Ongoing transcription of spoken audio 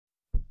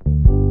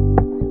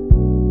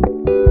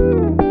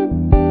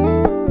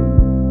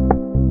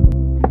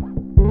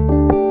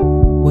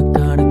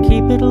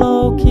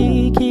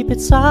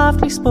it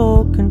softly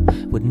spoken,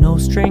 with no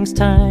strings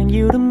tying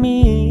you to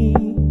me.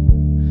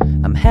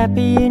 I'm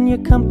happy in your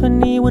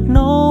company with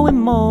no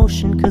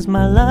emotion, 'cause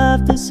my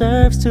love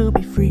deserves to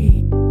be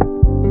free.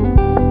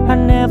 I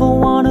never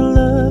wanna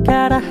look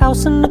at a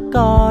house in the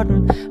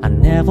garden, I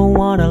never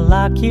wanna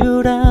lock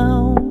you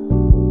down.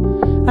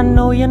 I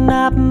know you're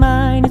not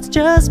mine, it's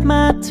just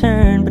my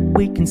turn, but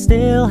we can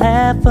still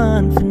have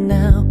fun for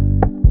now.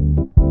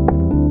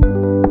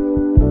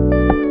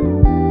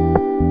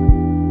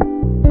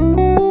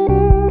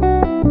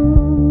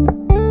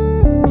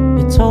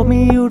 You told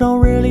me you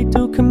don't really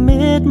do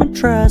commitment,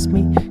 trust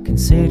me,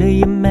 consider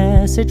your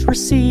message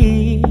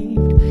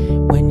received.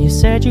 When you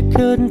said you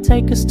couldn't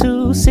take us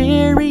too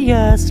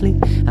seriously,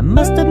 I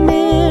must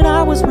admit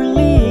I was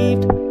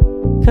relieved.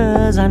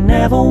 'Cause I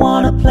never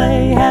wanna play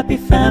happy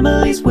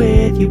families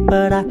with you,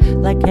 but I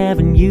like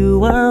having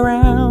you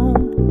around.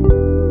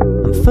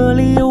 I'm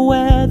fully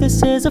aware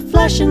this is a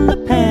flash in the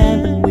pan,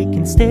 but we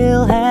can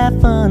still have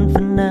fun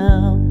for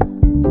now.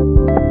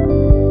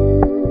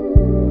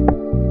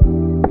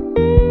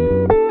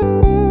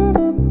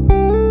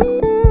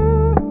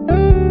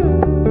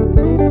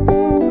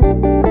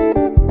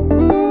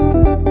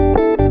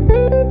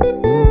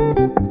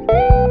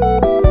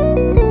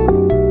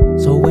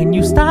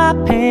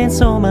 Paying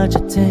so much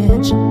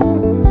attention,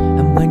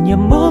 and when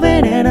you're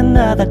moving in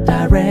another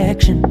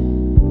direction,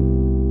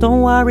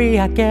 don't worry,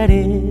 I get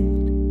it.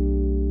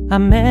 I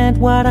meant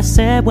what I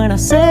said when I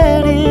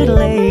said it,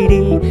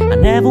 lady. I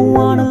never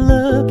wanna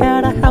look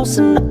at a house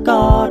in the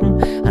garden,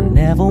 I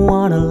never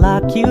wanna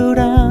lock you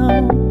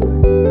down.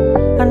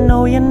 I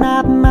know you're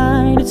not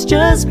mine, it's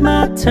just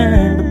my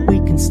turn, but we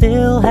can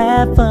still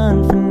have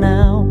fun for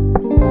now.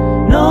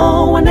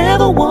 No, I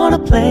never wanna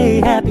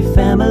play happy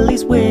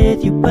families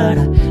with you, but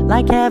I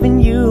like having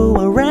you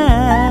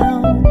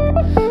around.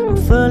 I'm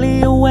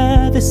fully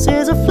aware this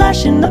is a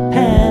flash in the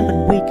pan,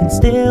 but we can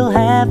still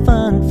have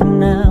fun for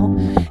now.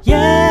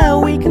 Yeah,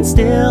 we can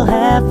still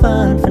have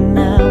fun for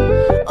now.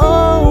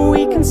 Oh,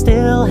 we can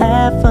still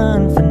have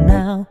fun for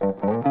now.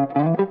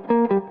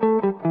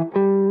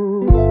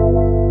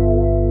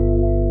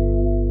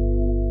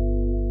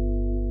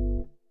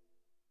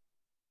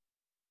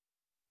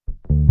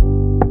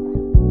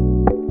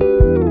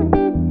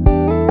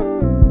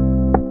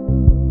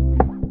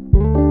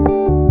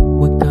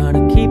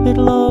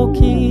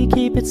 Low-key,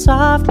 keep it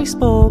softly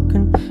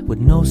spoken, with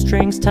no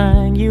strings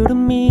tying you to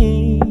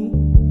me.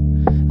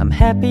 I'm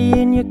happy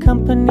in your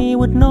company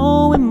with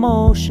no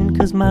emotion,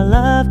 'cause my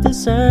love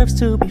deserves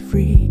to be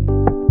free.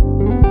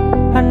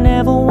 I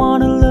never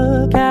wanna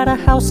look at a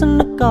house in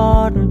the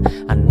garden,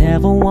 I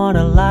never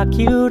wanna lock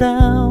you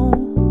down.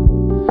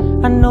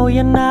 I know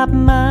you're not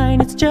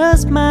mine, it's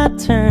just my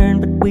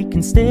turn, but we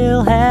can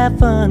still have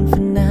fun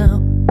for now.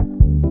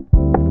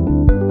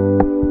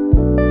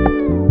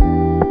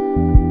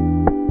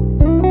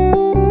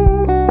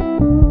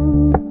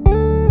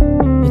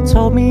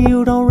 Told me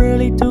you don't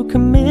really do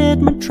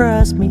commitment,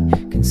 trust me,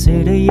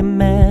 consider your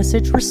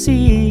message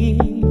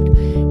received.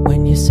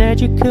 When you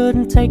said you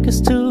couldn't take us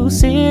too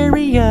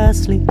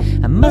seriously,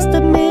 I must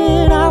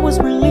admit I was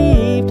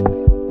relieved.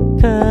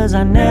 'Cause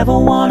I never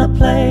wanna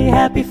play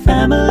happy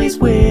families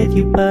with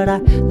you, but I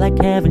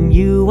like having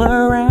you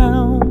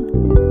around.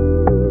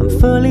 I'm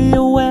fully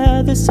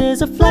aware this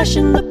is a flash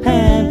in the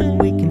pan,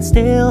 but we can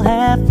still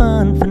have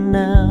fun for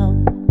now.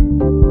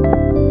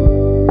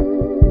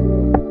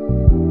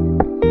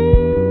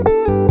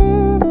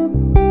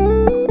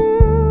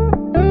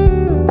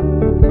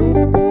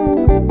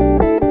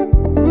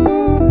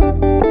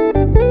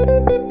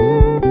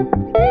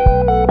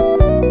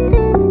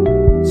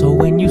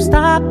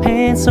 Stop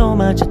paying so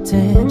much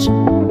attention,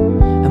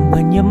 and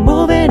when you're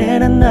moving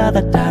in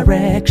another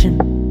direction,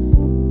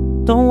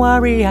 don't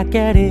worry, I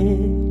get it.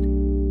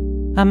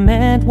 I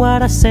meant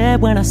what I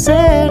said when I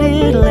said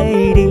it,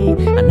 lady.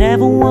 I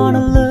never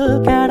wanna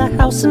look at a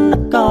house in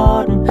the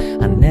garden,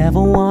 I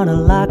never wanna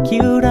lock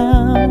you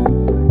down.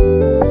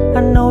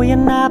 I know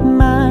you're not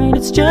mine,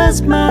 it's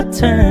just my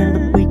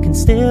turn, but we can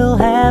still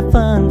have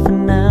fun for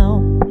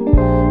now.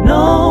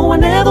 No, I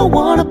never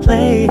wanna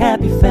play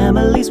happy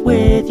families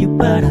with you,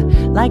 but I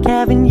like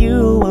having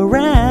you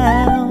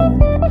around.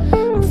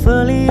 I'm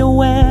fully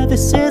aware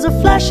this is a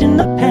flash in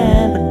the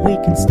pan, but we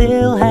can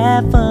still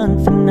have fun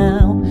for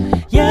now.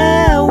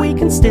 Yeah, we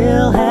can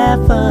still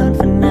have fun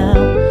for now.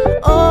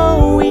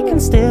 Oh, we can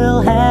still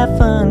have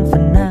fun for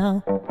now.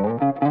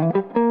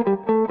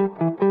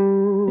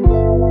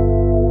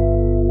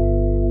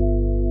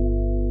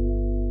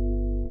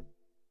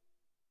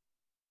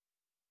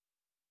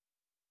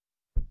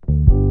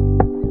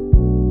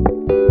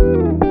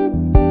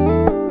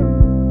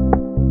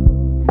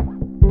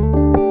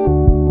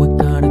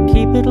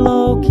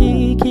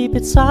 Low-key, keep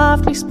it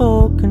softly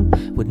spoken,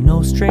 with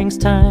no strings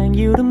tying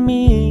you to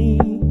me.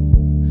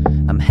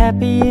 I'm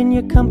happy in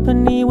your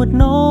company with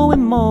no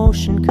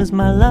emotion, 'cause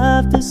my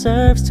love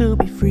deserves to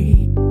be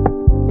free.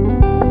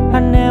 I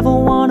never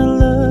wanna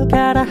look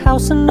at a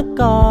house in the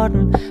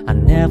garden, I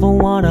never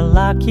wanna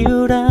lock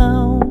you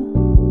down.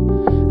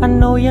 I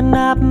know you're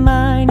not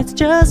mine, it's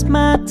just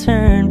my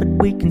turn, but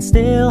we can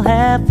still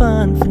have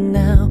fun for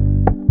now.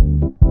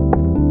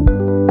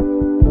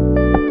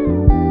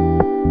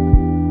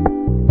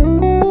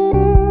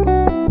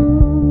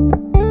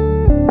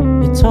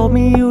 You told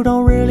me you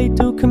don't really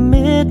do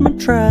commitment,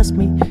 trust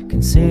me,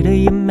 consider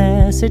your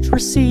message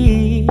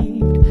received.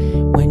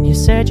 When you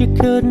said you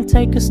couldn't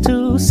take us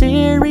too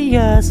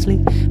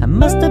seriously, I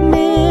must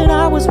admit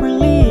I was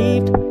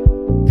relieved.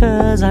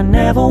 Cause I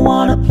never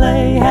wanna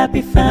play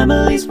happy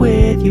families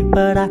with you,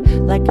 but I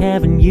like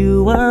having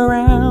you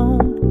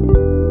around.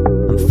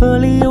 I'm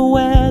fully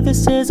aware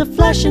this is a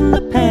flash in the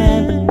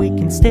pan, but we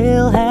can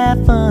still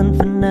have fun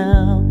for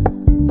now.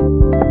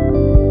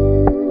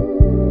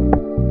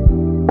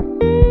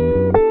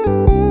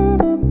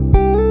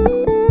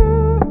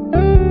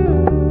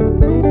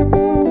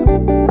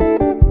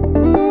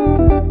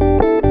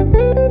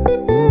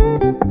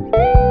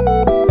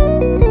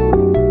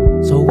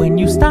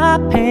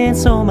 Stop paying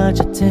so much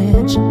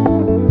attention,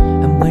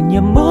 and when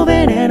you're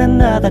moving in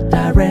another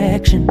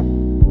direction,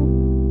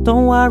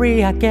 don't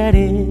worry, I get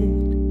it.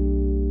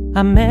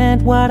 I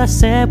meant what I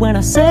said when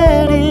I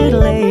said it,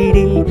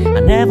 lady. I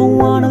never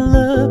wanna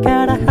look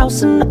at a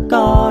house in the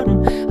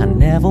garden, I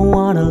never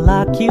wanna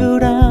lock you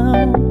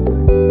down.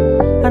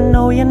 I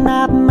know you're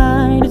not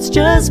mine, it's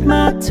just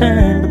my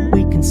turn, but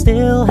we can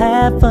still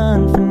have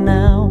fun for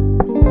now.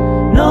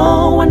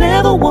 No, I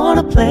never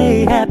wanna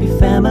play happy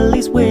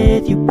families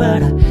with you,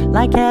 but I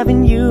like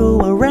having you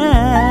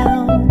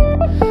around.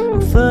 I'm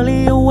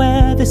fully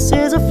aware this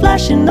is a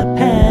flash in the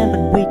pan,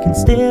 but we can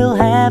still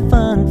have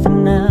fun for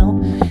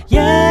now.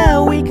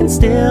 Yeah, we can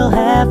still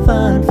have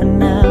fun for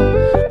now.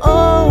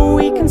 Oh,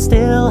 we can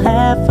still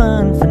have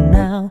fun for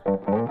now.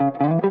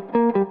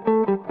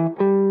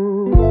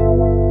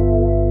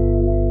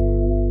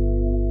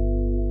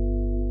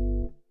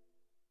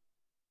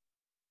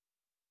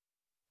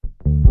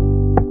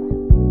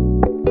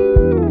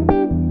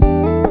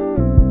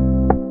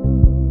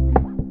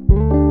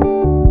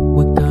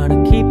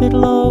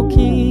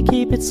 Low-key,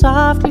 keep it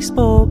softly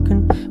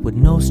spoken, with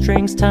no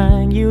strings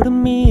tying you to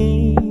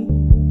me.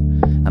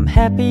 I'm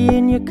happy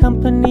in your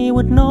company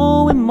with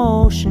no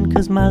emotion,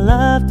 cause my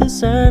love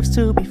deserves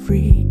to be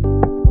free.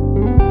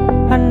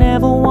 I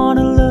never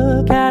wanna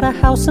look at a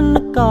house in the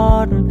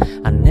garden,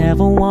 I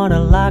never wanna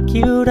lock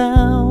you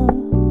down.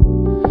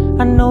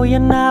 I know you're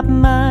not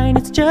mine,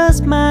 it's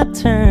just my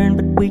turn,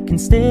 but we can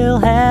still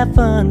have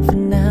fun for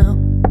now.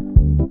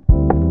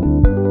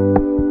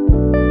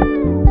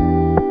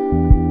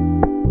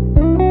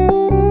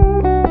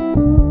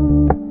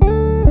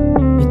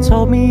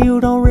 Told me you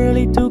don't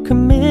really do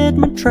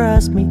commitment,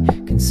 trust me,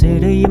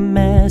 consider your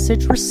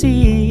message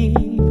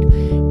received.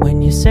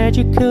 When you said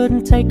you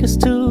couldn't take us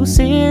too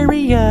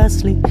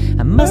seriously,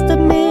 I must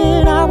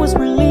admit I was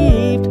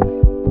relieved.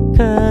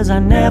 Cause I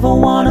never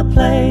wanna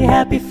play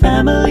happy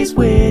families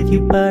with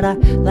you, but I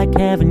like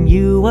having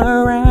you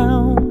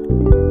around.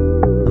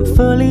 I'm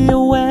fully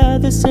aware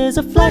this is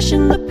a flash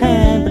in the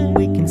pan, but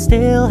we can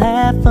still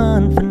have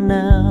fun for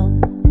now.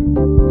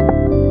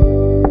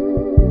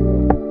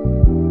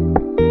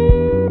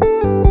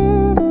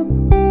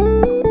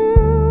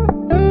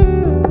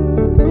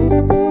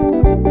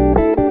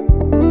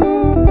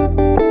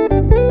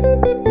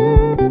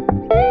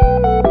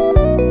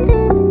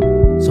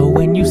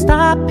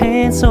 Stop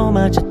paying so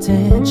much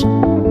attention,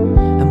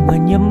 and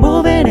when you're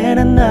moving in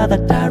another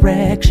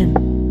direction,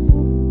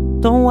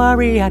 don't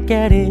worry, I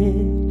get it.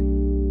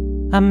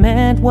 I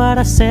meant what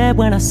I said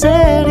when I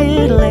said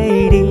it,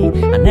 lady.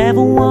 I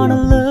never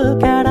wanna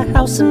look at a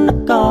house in the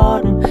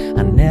garden,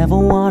 I never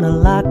wanna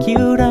lock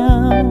you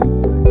down.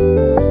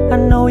 I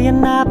know you're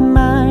not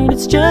mine,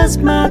 it's just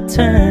my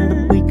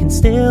turn, but we can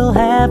still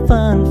have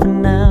fun for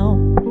now.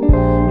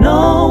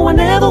 No, I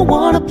never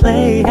wanna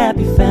play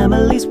happy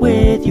families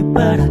with you,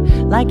 but I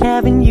like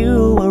having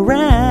you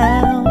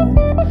around.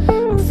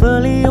 I'm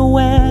fully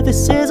aware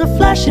this is a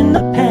flash in the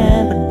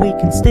pan, but we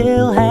can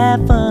still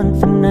have fun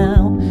for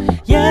now.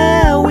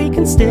 Yeah, we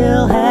can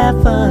still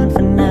have fun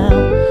for now.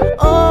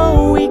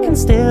 Oh, we can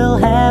still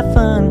have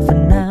fun for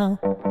now.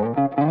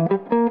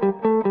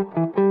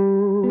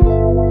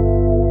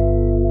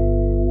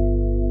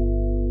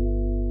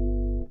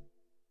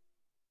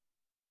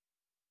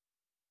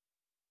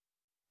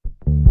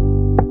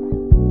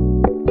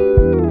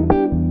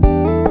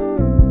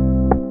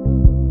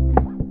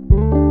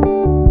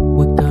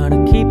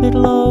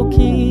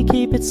 Low-key,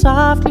 keep it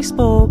softly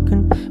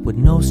spoken, with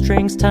no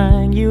strings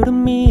tying you to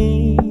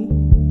me.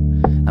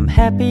 I'm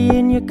happy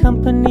in your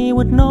company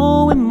with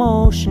no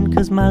emotion,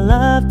 cause my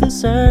love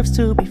deserves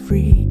to be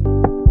free.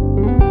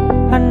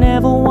 I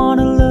never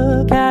wanna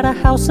look at a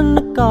house in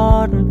the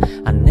garden,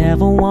 I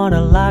never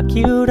wanna lock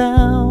you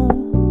down.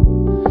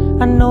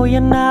 I know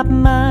you're not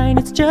mine,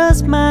 it's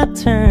just my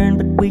turn,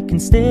 but we can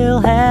still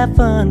have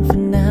fun for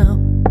now.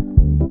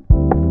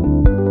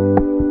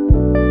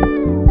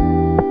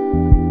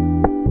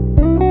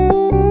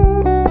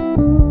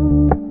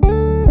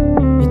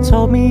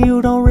 Told me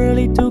you don't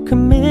really do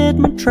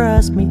commitment,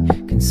 trust me,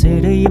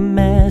 consider your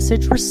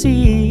message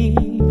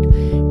received.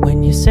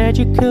 When you said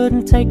you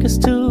couldn't take us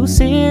too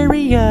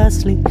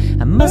seriously,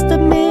 I must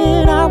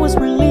admit I was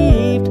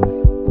relieved.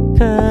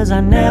 'Cause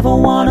I never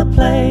wanna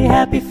play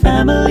happy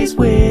families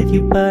with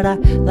you, but I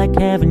like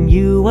having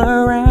you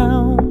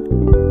around.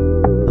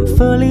 I'm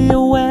fully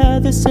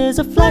aware this is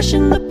a flash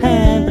in the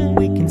pan,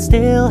 but we can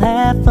still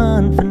have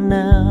fun for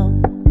now.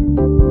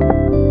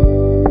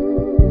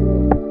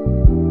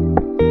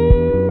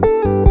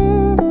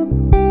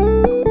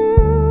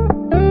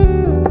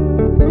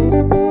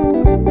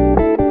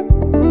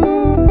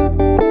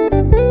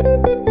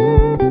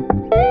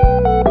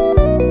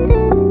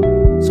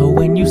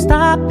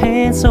 Stop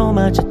paying so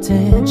much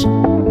attention,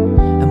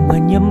 and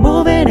when you're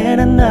moving in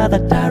another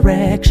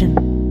direction,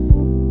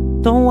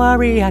 don't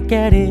worry, I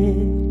get it.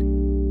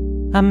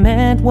 I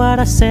meant what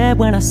I said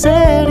when I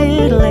said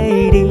it,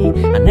 lady.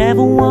 I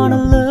never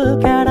wanna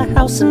look at a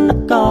house in the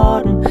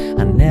garden.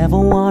 I never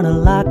wanna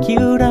lock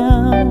you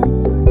down.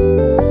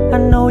 I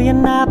know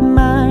you're not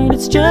mine,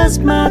 it's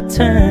just my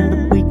turn,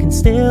 but we can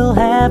still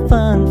have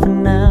fun for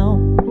now.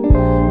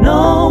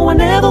 No, I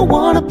never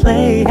wanna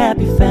play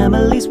happy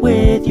families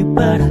with you,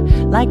 but I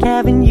like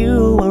having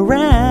you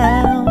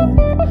around.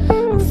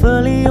 I'm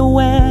fully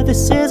aware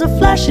this is a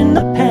flash in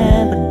the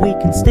pan, but we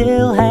can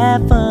still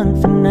have fun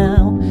for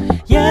now.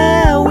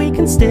 Yeah, we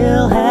can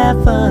still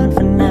have fun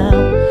for now.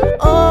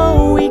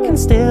 Oh, we can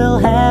still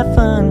have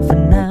fun for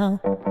now.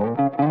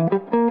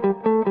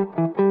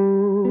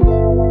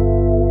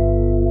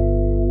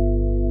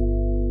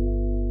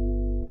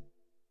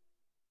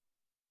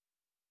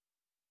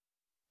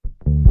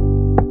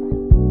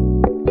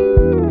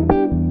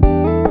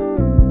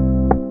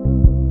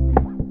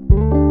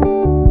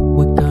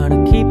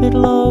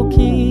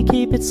 Low-key,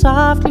 keep it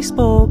softly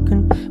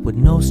spoken, with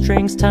no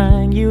strings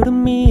tying you to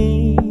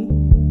me.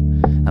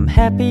 I'm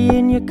happy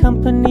in your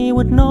company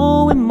with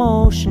no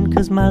emotion,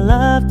 'cause my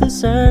love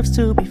deserves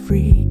to be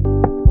free.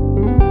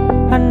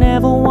 I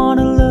never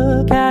wanna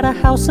look at a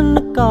house in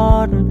the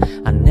garden.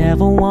 I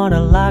never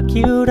wanna lock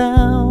you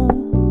down.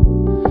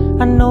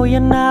 I know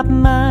you're not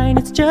mine,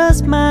 it's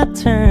just my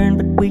turn,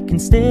 but we can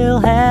still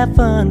have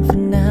fun for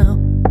now.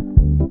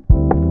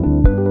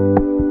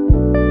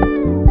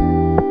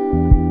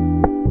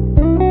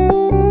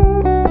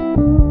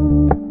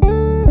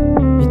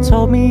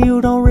 Told me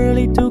you don't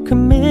really do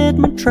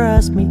commitment,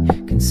 trust me,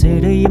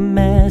 consider your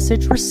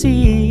message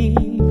received.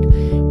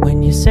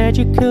 When you said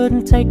you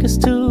couldn't take us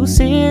too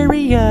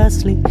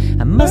seriously,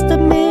 I must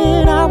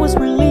admit I was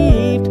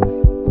relieved.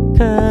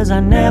 'Cause I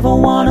never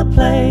wanna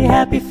play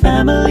happy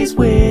families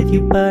with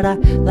you, but I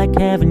like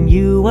having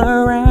you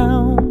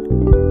around.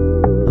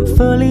 I'm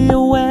fully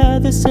aware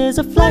this is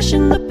a flash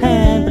in the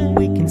pan, but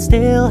we can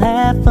still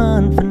have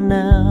fun for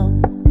now.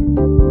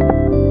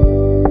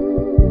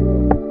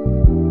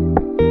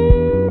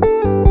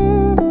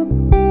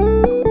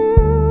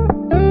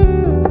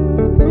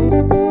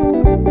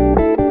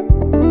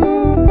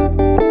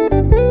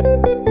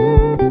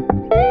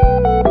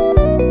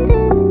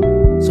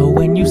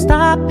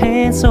 Stop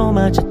paying so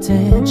much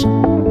attention,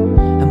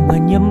 and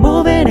when you're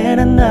moving in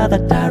another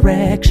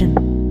direction,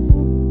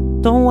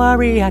 don't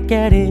worry, I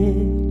get it.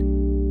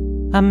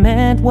 I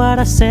meant what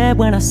I said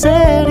when I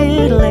said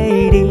it,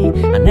 lady.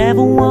 I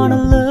never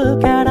wanna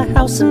look at a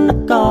house in the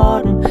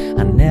garden.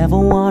 I never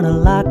wanna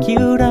lock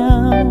you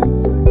down.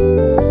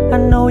 I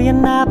know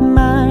you're not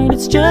mine,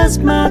 it's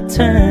just my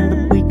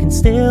turn, but we can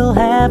still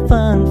have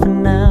fun for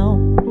now.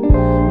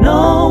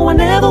 No, I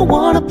never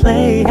wanna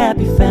play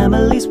happy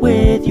families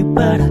with you,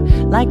 but I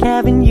like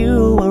having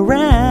you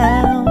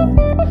around.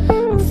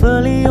 I'm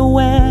fully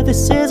aware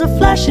this is a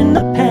flash in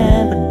the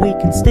pan, but we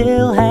can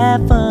still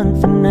have fun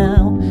for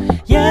now.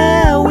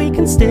 Yeah, we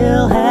can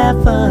still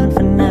have fun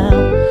for now.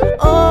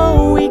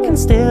 Oh, we can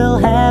still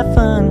have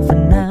fun for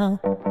now.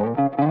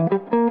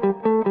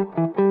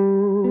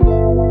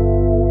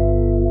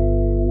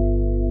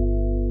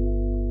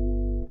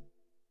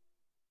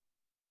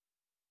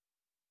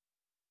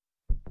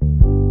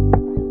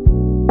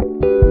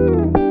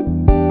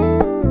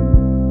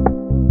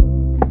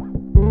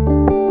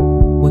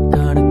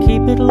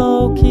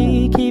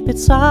 Low-key, keep it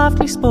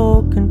softly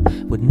spoken,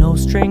 with no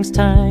strings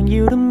tying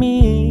you to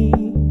me.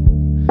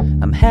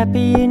 I'm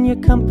happy in your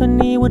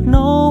company with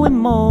no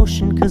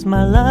emotion, 'cause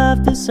my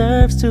love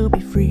deserves to be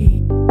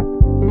free.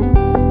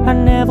 I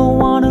never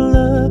wanna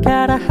look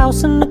at a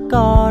house in the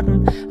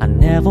garden. I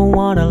never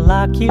wanna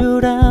lock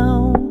you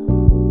down.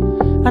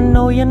 I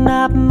know you're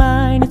not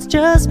mine, it's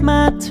just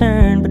my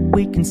turn, but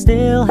we can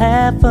still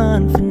have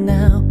fun for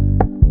now.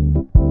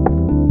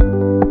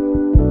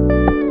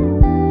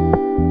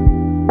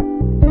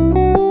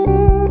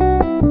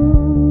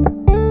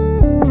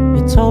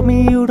 Told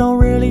me you don't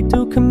really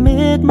do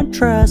commitment,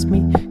 trust me,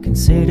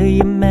 consider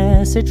your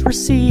message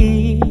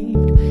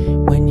received.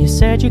 When you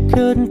said you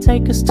couldn't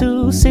take us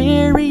too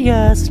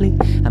seriously,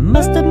 I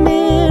must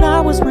admit I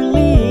was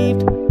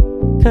relieved.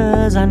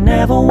 'Cause I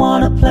never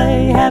wanna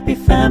play happy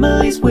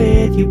families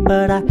with you,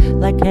 but I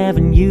like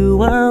having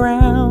you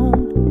around.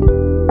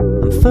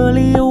 I'm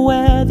fully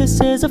aware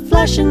this is a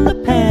flash in the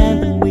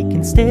pan, but we can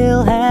can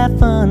still have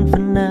fun for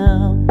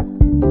now.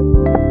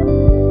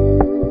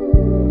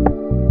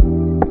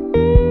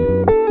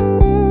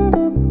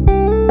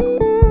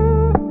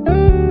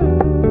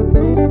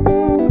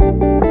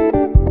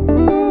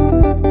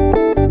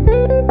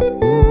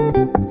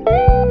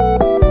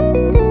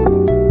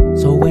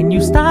 So when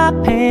you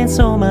stop paying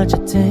so much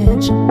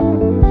attention,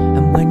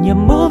 and when you're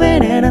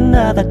moving in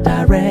another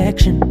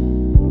direction,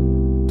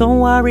 don't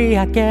worry,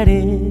 I get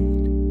it.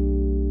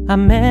 I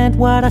meant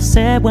what I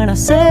said when I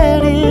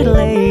said it,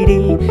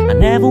 lady. I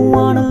never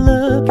wanna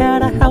look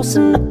at a house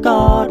in the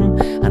garden.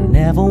 I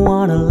never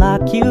wanna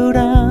lock you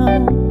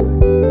down.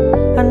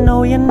 I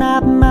know you're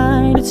not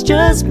mine, it's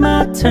just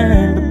my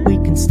turn, but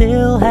we can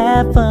still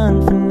have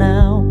fun for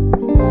now.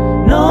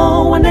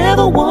 No, I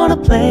never wanna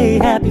play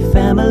happy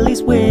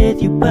families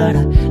with you, but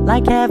I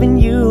like having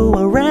you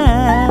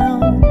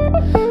around.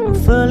 I'm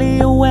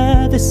fully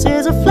aware this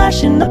is a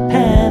flash in the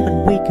pan,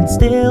 but we can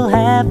still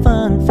have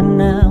fun for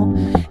now.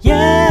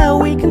 Yeah,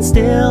 we can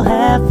still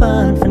have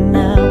fun for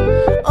now.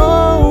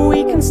 Oh,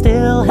 we can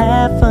still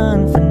have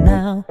fun for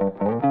now.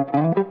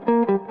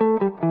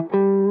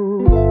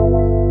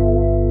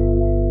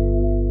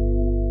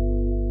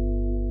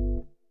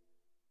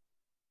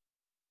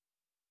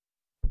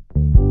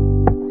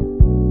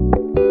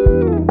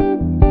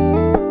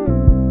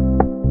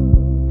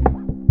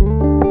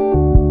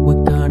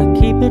 We're gonna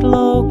keep it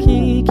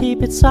low-key,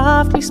 keep it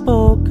softly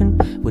spoken,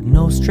 with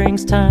no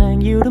strings tying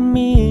you to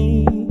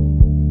me.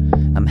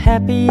 I'm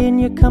happy in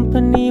your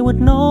company with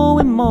no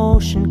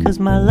emotion, 'cause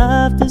my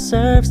love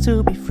deserves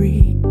to be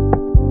free.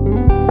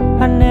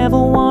 I never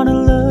wanna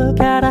look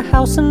at a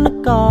house in the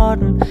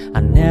garden.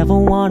 I never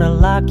wanna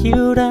lock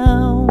you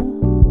down.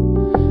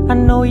 I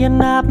know you're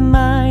not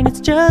mine, it's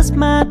just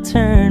my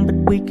turn, but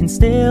we can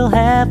still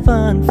have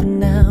fun for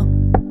now.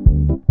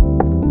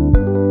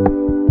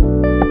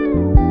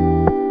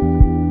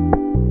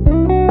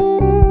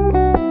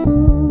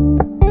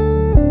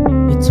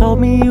 Told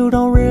me you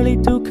don't really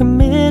do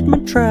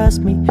commitment,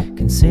 trust me.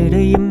 Consider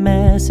your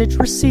message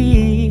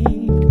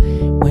received.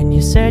 When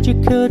you said you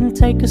couldn't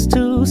take us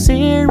too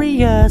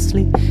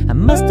seriously, I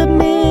must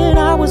admit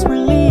I was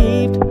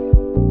relieved.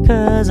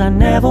 'Cause I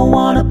never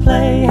wanna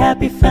play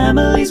happy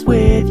families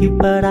with you,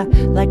 but I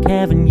like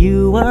having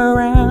you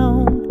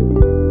around.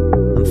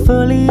 I'm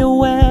fully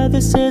aware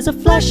this is a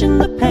flash in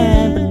the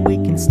pan, but we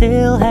can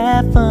still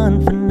have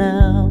fun for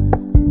now.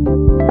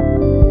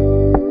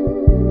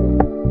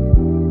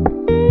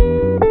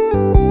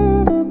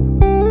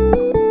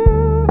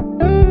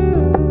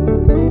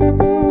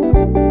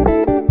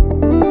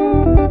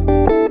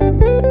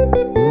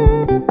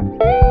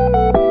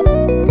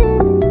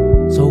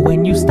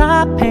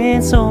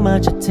 Paying so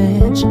much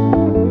attention,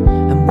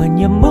 and when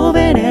you're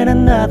moving in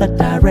another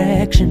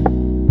direction,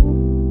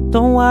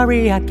 don't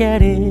worry, I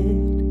get it.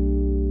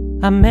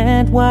 I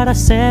meant what I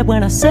said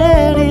when I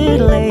said it,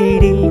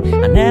 lady.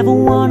 I never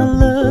wanna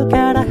look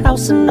at a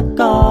house in the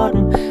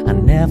garden. I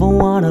never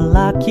wanna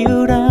lock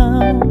you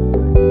down.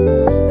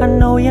 I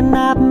know you're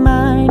not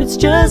mine, it's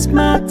just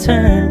my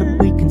turn,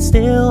 but we can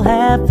still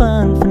have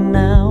fun for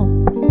now.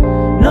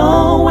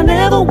 No, I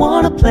never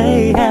wanna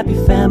play happy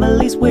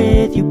families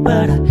with you,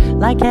 but I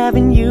like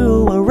having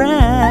you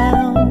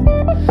around.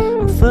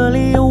 I'm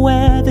fully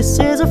aware this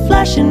is a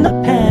flash in the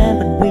pan,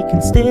 but we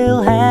can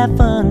still have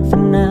fun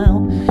for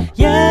now.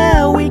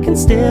 Yeah, we can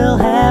still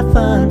have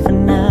fun for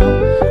now.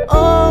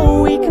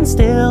 Oh, we can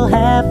still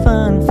have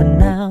fun for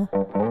now.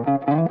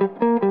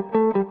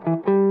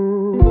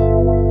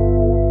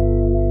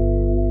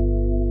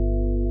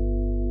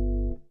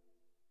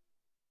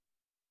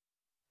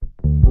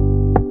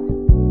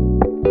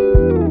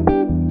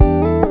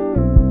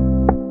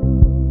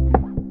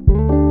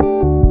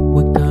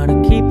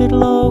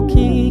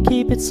 Low-key,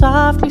 keep it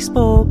softly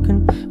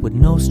spoken, with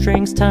no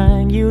strings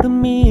tying you to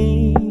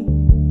me.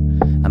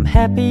 I'm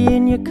happy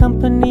in your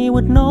company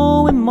with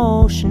no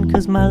emotion,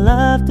 'cause my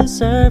love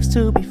deserves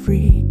to be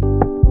free.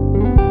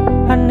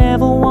 I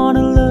never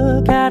wanna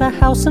look at a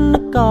house in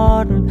the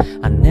garden.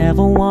 I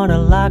never wanna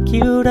lock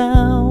you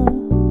down.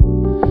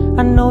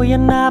 I know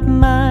you're not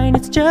mine,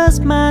 it's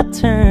just my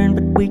turn,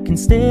 but we can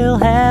still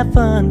have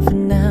fun for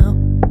now.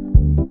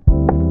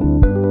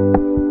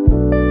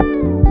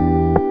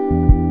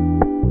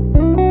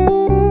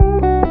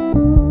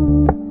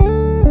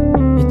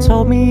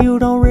 Told me you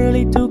don't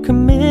really do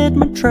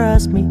commitment,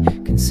 trust me.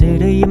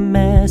 Consider your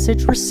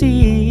message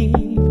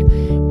received.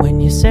 When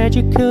you said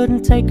you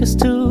couldn't take us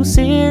too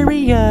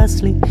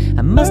seriously,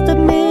 I must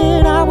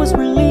admit I was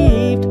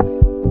relieved.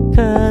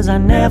 'Cause I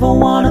never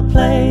wanna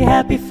play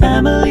happy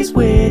families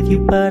with you,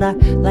 but I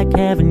like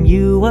having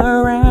you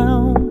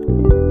around.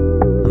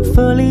 I'm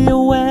fully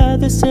aware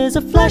this is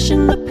a flash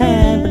in the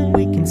pan, but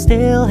we can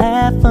still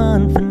have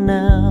fun for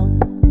now.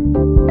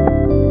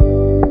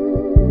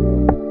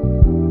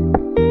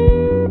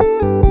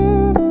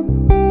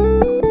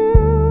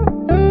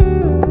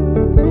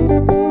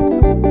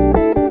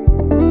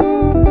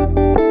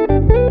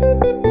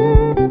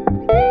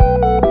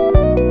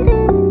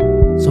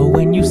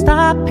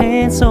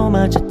 So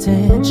much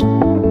attention,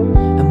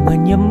 and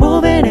when you're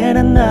moving in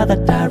another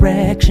direction,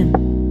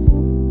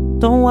 direction.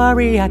 Don't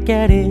worry, I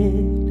get it.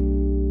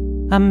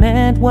 I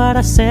meant what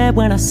I said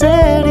when I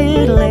said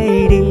it,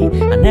 lady.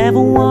 I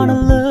never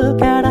wanna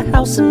look at a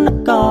house in the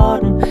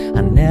garden.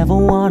 I never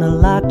wanna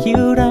lock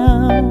you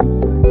down.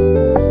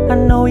 I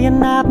know you're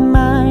not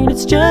mine,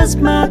 it's just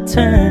my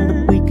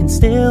turn, but we can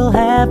still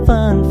have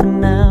fun for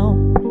now.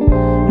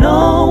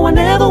 No, I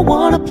never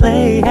wanna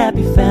play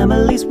happy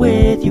families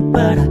with you,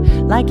 but I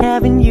like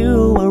having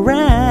you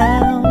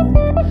around.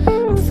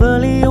 I'm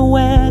fully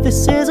aware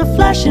this is a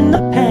flash in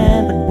the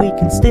pan, but we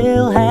can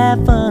still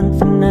have fun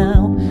for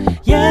now.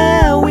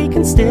 Yeah, we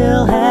can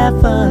still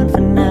have fun for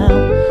now.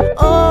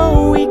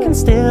 Oh, we can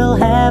still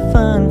have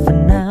fun for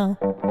now.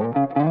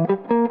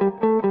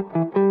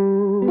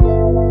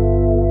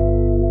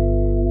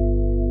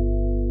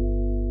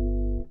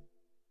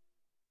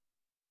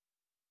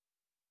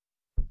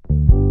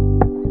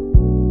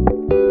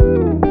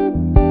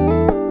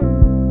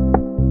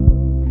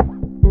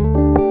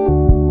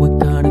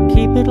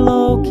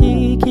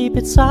 Low-key, keep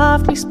it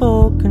softly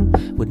spoken,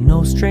 with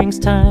no strings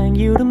tying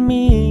you to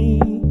me.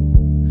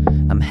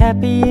 I'm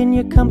happy in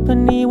your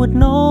company with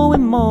no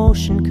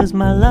emotion, 'cause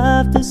my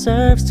love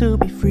deserves to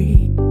be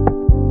free.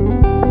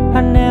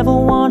 I never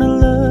wanna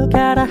look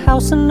at a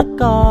house in the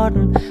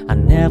garden. I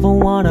never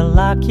wanna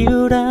lock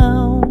you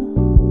down.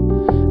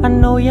 I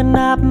know you're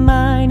not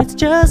mine, it's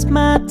just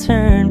my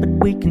turn, but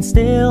we can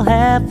still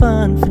have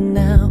fun for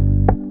now.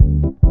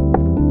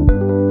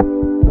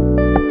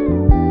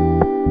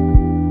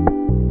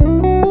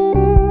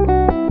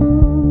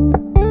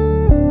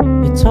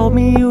 Told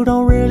me you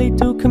don't really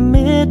do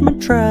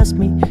commitment, trust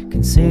me.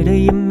 Consider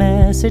your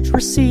message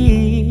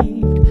received.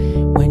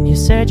 When you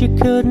said you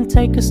couldn't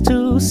take us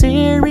too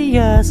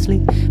seriously,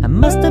 I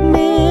must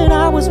admit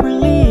I was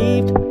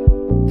relieved.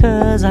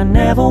 'Cause I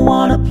never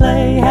wanna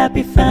play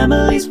happy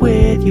families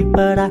with you,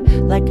 but I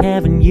like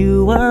having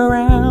you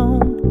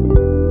around.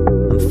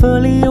 I'm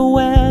fully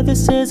aware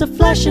this is a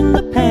flash in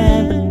the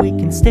pan, but we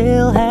can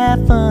still have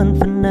fun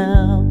for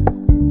now.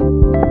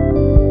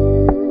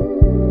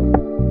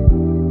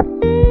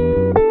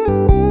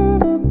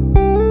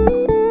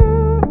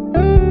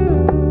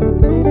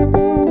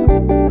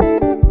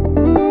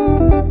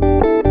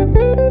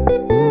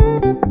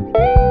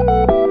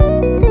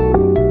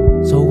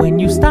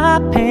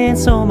 Stop paying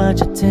so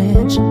much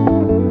attention,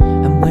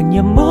 and when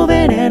you're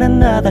moving in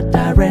another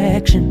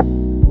direction,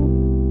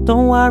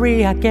 don't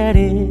worry, I get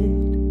it.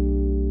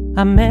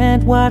 I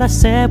meant what I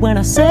said when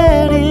I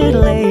said it,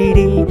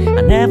 lady.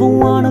 I never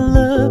wanna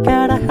look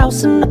at a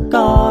house in the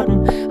garden.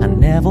 I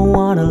never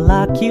wanna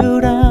lock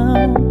you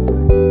down.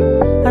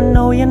 I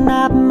know you're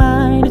not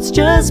mine, it's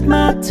just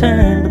my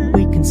turn, but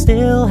we can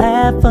still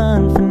have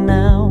fun for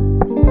now.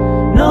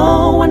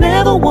 No, I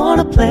never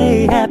wanna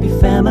play happy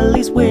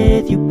families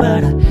with you,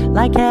 but I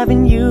like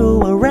having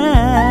you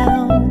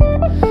around.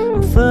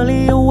 I'm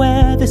fully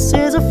aware this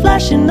is a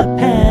flash in the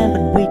pan,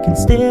 but we can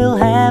still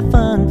have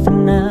fun for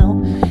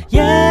now.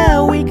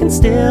 Yeah, we can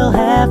still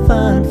have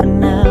fun for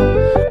now.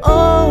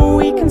 Oh,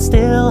 we can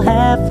still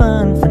have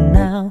fun for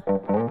now.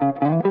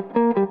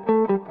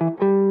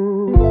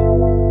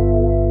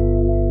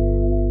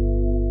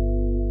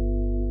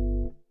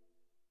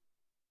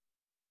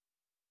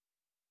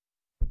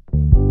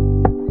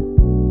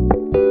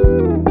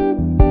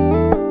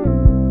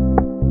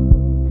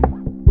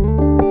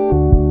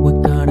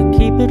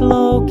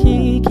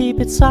 Low-key, keep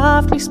it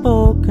softly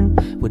spoken,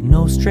 with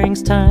no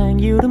strings tying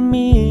you to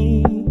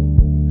me.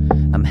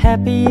 I'm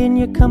happy in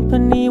your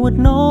company with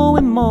no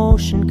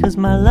emotion, 'cause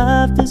my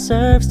love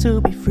deserves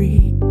to be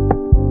free.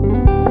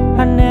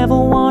 I never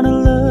wanna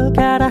look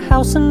at a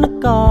house in the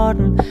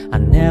garden. I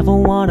never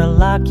wanna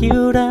lock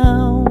you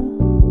down.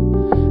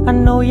 I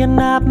know you're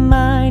not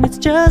mine, it's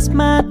just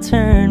my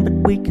turn, but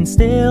we can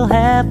still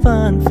have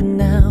fun for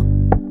now.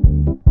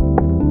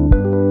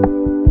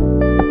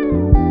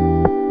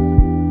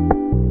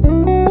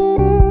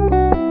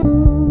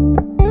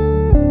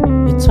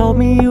 Told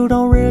me you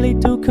don't really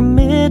do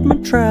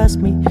commitment,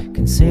 trust me.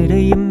 Consider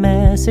your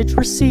message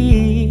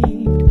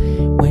received.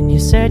 When you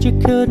said you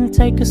couldn't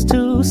take us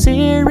too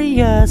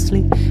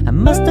seriously, I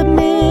must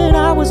admit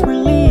I was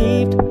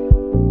relieved.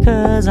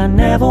 'Cause I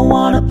never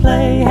wanna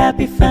play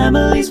happy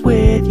families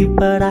with you,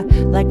 but I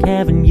like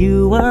having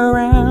you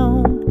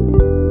around.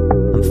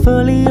 I'm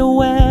fully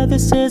aware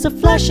this is a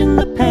flash in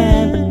the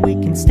pan, but we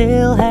can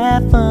still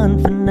have fun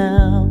for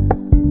now.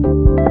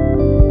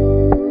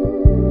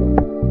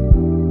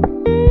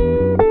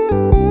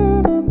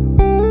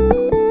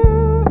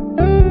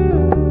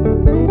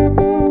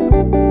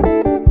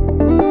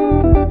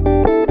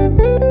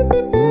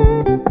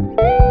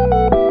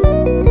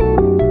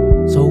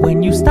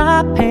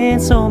 Stop paying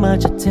so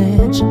much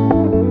attention,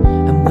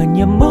 and when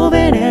you're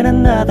moving in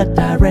another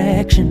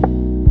direction,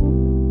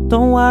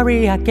 don't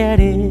worry, I get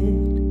it.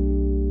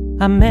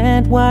 I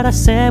meant what I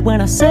said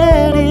when I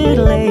said it,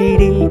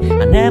 lady.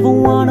 I never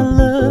wanna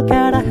look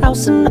at a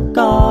house in the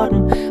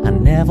garden. I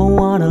never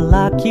wanna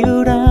lock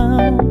you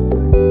down.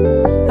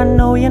 I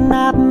know you're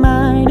not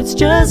mine, it's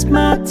just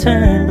my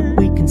turn,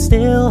 but we can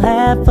still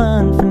have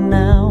fun for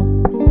now.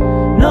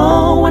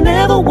 No, I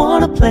never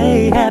wanna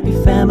play happy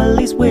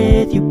families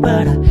with you,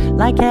 but I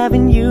like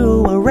having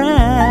you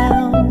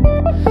around.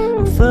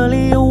 I'm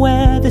fully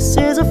aware this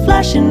is a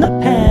flash in the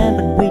pan,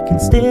 but we can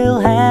still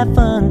have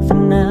fun for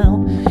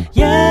now.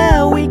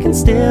 Yeah, we can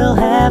still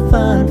have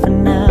fun for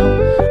now.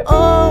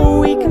 Oh,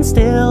 we can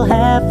still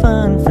have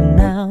fun for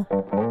now.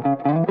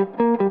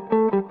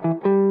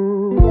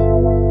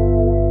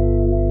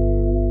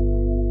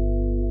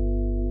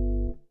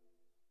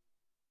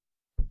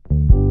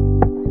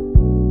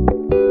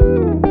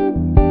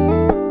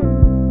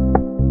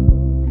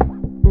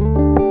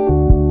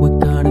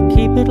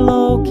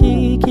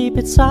 Low-key, keep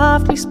it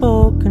softly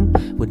spoken,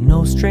 with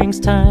no strings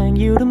tying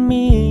you to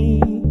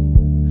me.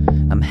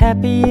 I'm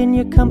happy in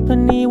your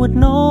company with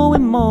no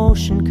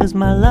emotion, 'cause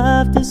my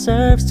love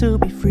deserves to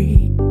be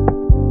free.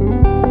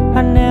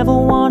 I never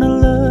wanna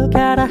look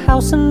at a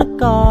house in the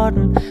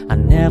garden, I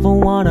never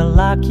wanna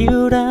lock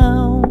you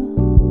down.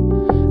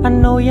 I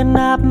know you're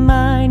not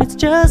mine, it's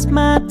just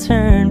my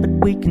turn, but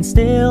we can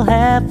still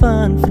have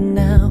fun for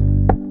now.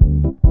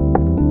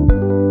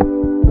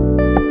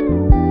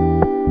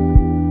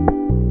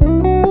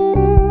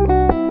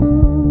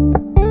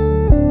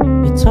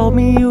 Told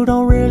me you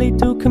don't really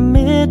do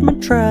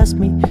commitment, trust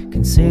me,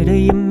 consider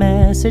your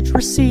message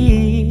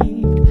received.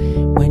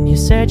 When you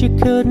said you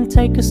couldn't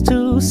take us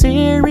too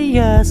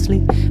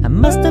seriously, I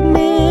must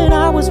admit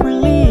I was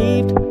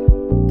relieved.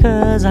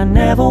 'Cause I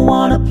never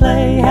wanna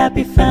play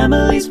happy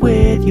families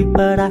with you,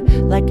 but I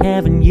like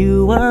having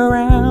you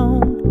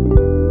around.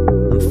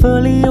 I'm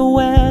fully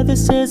aware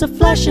this is a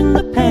flash in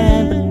the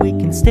pan, but we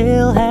can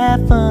still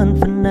have fun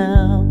for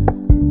now.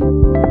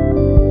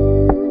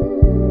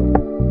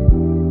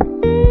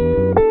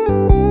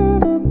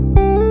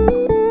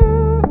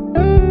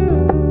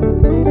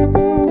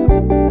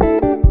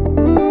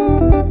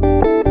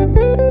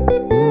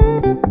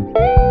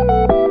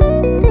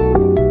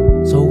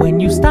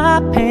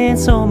 Stop paying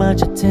so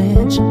much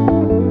attention,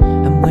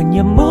 and when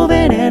you're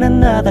moving in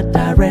another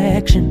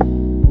direction,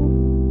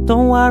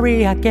 don't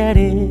worry, I get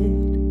it.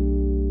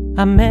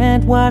 I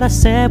meant what I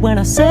said when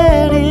I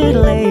said it,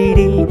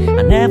 lady.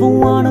 I never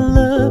wanna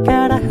look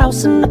at a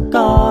house in the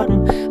garden,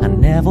 I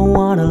never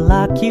wanna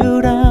lock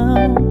you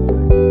down.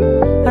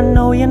 I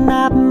know you're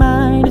not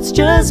mine, it's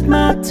just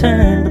my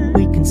turn, but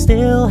we can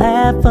still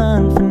have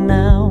fun for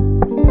now.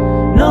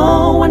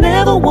 No, I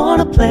never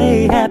wanna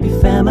play happy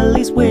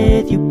families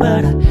with you,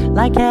 but I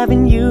like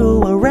having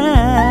you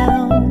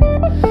around.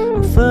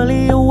 I'm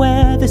fully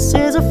aware this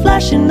is a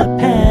flash in the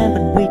pan,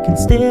 but we can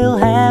still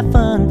have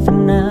fun for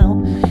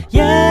now.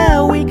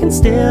 Yeah, we can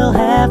still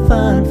have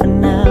fun for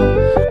now.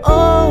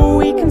 Oh,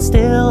 we can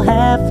still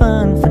have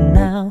fun for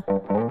now.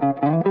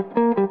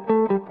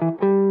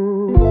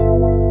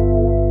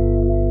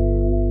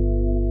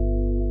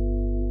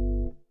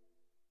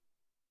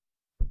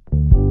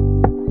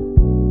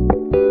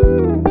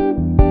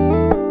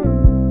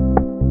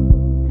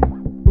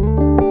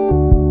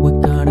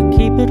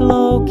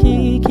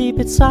 Low-key, keep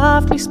it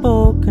softly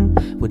spoken,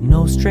 with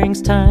no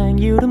strings tying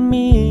you to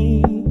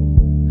me.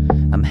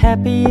 I'm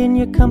happy in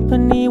your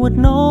company with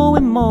no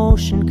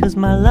emotion, 'cause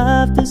my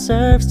love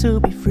deserves to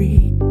be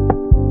free.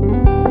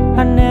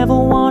 I never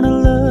wanna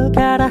look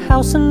at a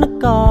house in the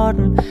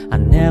garden, I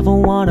never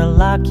wanna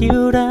lock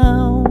you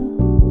down.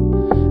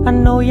 I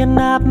know you're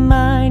not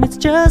mine, it's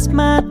just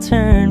my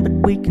turn, but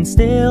we can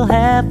still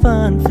have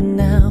fun for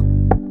now.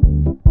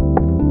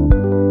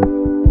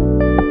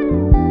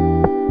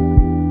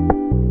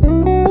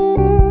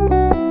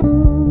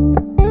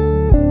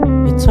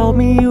 Told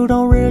me you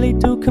don't really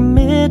do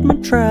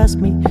commitment,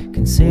 trust me,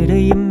 consider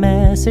your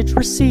message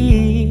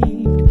received.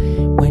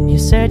 When you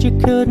said you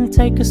couldn't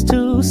take us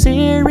too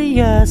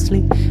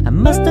seriously, I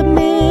must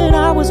admit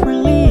I was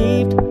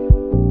relieved.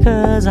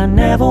 'Cause I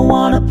never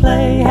wanna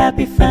play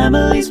happy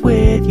families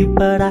with you,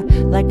 but I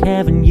like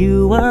having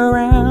you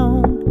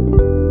around.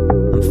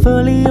 I'm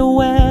fully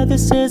aware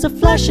this is a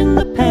flash in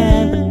the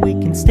pan, but we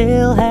can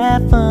still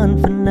have fun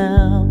for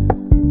now.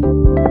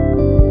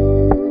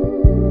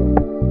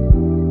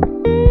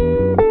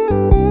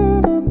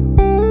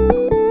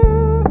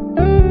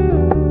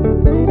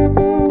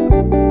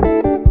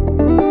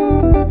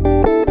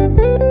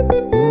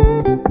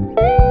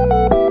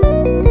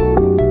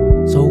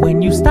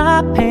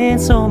 Stop paying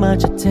so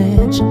much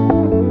attention,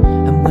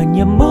 and when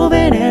you're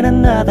moving in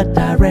another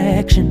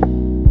direction,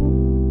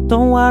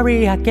 don't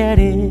worry, I get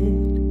it.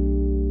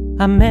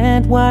 I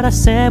meant what I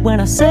said when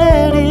I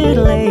said it,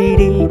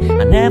 lady.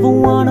 I never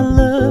wanna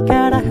look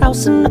at a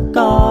house in the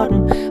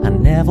garden, I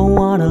never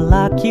wanna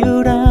lock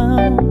you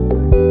down.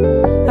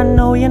 I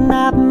know you're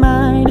not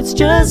mine, it's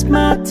just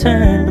my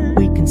turn,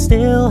 but we can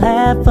still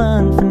have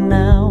fun for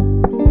now.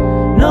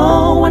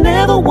 No, I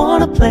never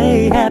wanna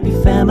play happy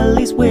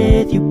families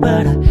with you,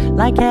 but I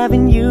like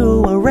having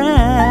you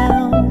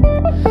around.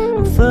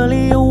 I'm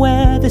fully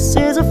aware this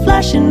is a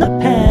flash in the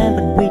pan,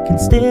 but we can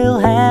still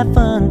have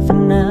fun for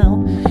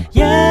now.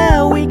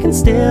 Yeah, we can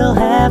still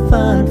have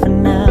fun for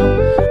now.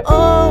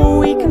 Oh,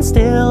 we can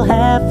still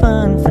have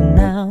fun for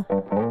now.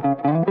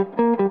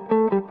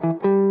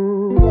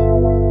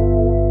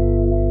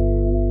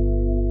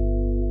 Hey,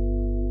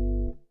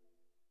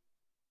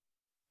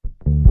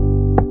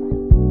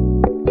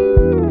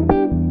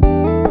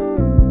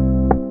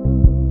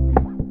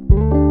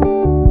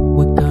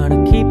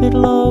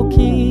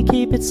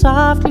 it's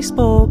softly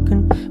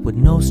spoken, with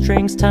no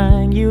strings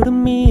tying you to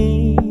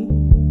me.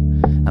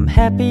 I'm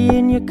happy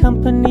in your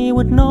company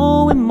with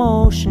no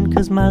emotion,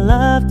 'cause my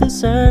love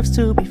deserves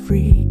to be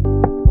free.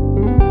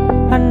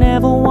 I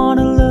never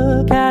wanna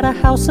look at a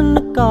house in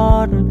the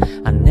garden,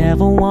 I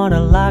never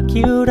wanna lock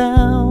you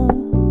down.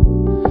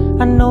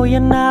 I know you're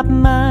not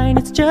mine,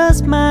 it's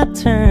just my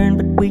turn,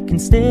 but we can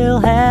still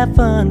have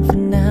fun for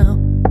now.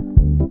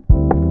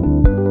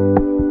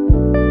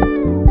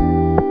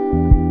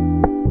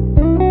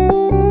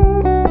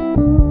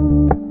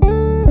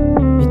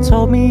 You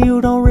told me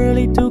you don't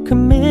really do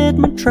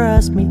commitment,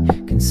 trust me,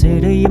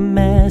 consider your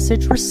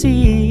message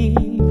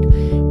received.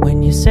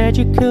 When you said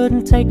you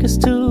couldn't take us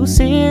too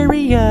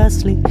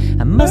seriously,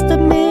 I must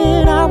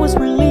admit I was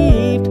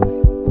relieved.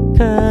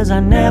 'Cause I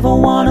never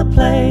wanna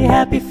play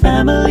happy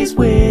families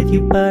with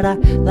you, but I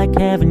like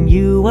having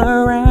you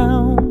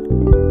around.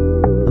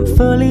 I'm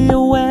fully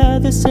aware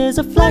this is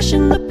a flash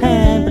in the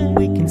pan, but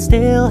we can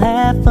still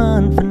have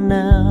fun for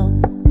now.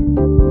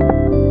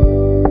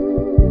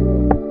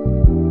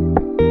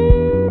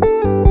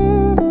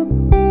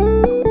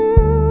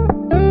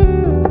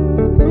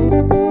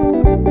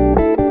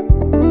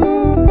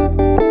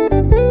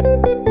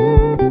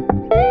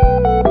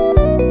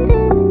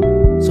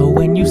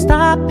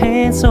 Stop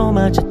paying so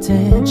much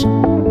attention,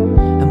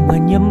 and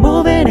when you're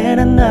moving in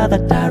another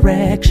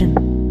direction,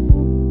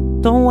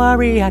 don't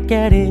worry, I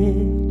get it.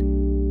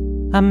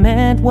 I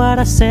meant what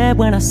I said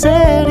when I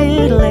said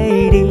it,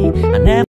 lady. I never